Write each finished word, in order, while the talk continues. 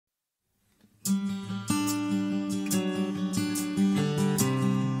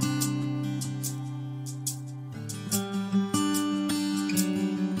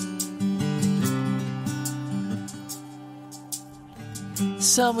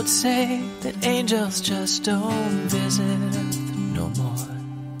Some would say that angels just don't visit no more.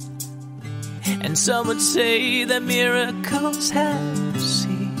 And some would say that miracles have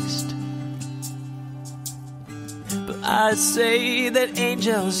ceased. But I'd say that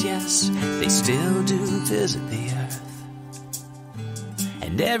angels, yes, they still do visit the earth.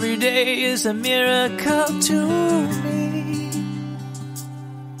 And every day is a miracle to me.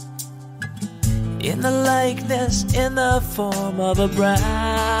 In the likeness, in the form of a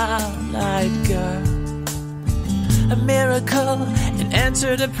brown-eyed girl. A miracle, an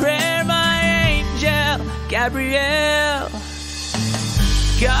answer to prayer, my angel, Gabrielle.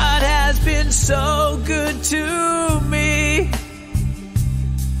 God has been so good to me.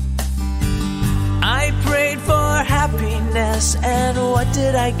 I prayed for happiness, and what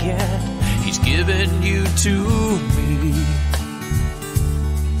did I get? He's given you to me.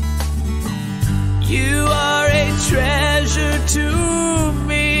 You are a treasure to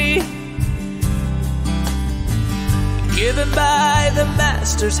me, given by the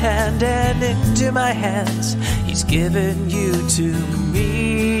Master's hand, and into my hands He's given you to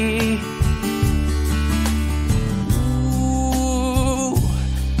me. Ooh,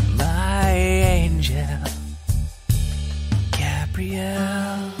 my angel,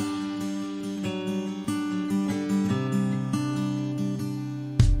 Gabrielle.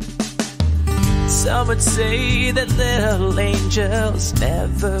 Some would say that little angels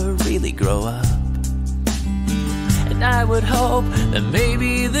never really grow up. And I would hope that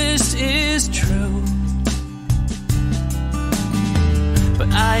maybe this is true. But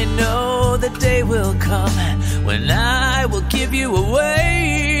I know the day will come when I will give you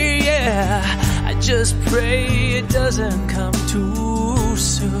away. Yeah, I just pray it doesn't come too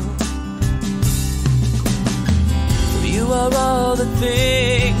soon. You are all the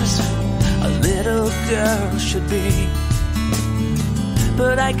things a little girl should be.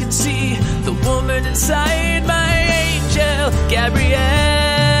 But I can see the woman inside my angel,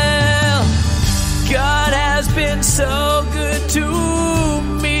 Gabrielle. God has been so good to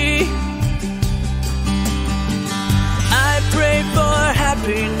me. I prayed for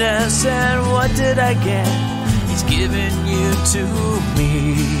happiness, and what did I get? He's given you to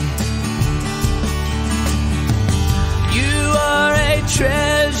me. You are a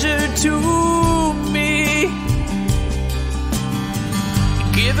treasure to me,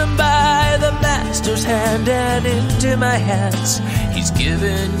 given by the Master's hand, and into my hands He's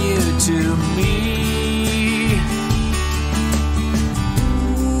given you to me.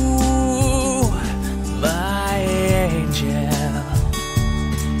 Ooh, my angel,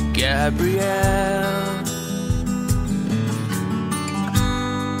 Gabrielle.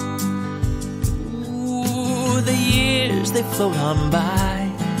 The years, they float on by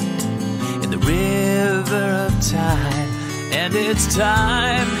in the river of time, and it's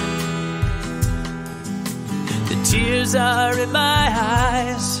time. The tears are in my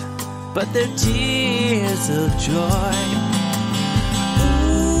eyes, but they're tears of joy.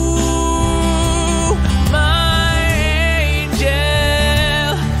 Ooh, my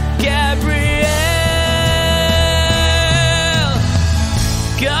angel, Gabrielle.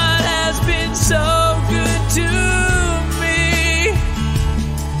 God has been so to me.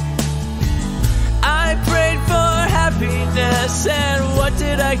 I prayed for happiness, and what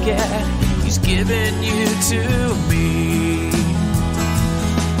did I get? He's given you to me.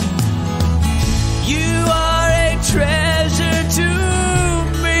 You are a treasure to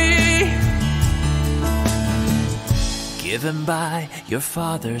me, given by your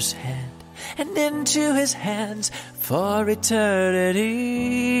Father's hand, and into His hands for eternity.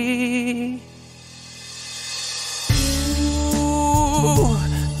 Ooh,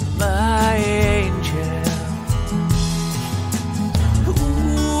 my angel.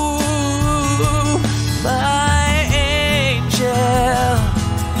 Ooh, my angel.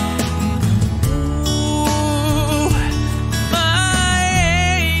 Ooh, my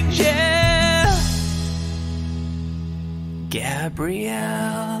angel,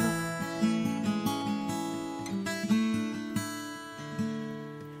 Gabrielle.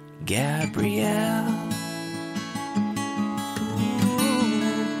 Gabrielle.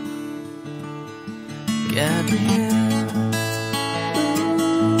 Gabrielle,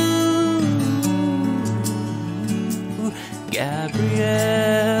 ooh, Gabrielle.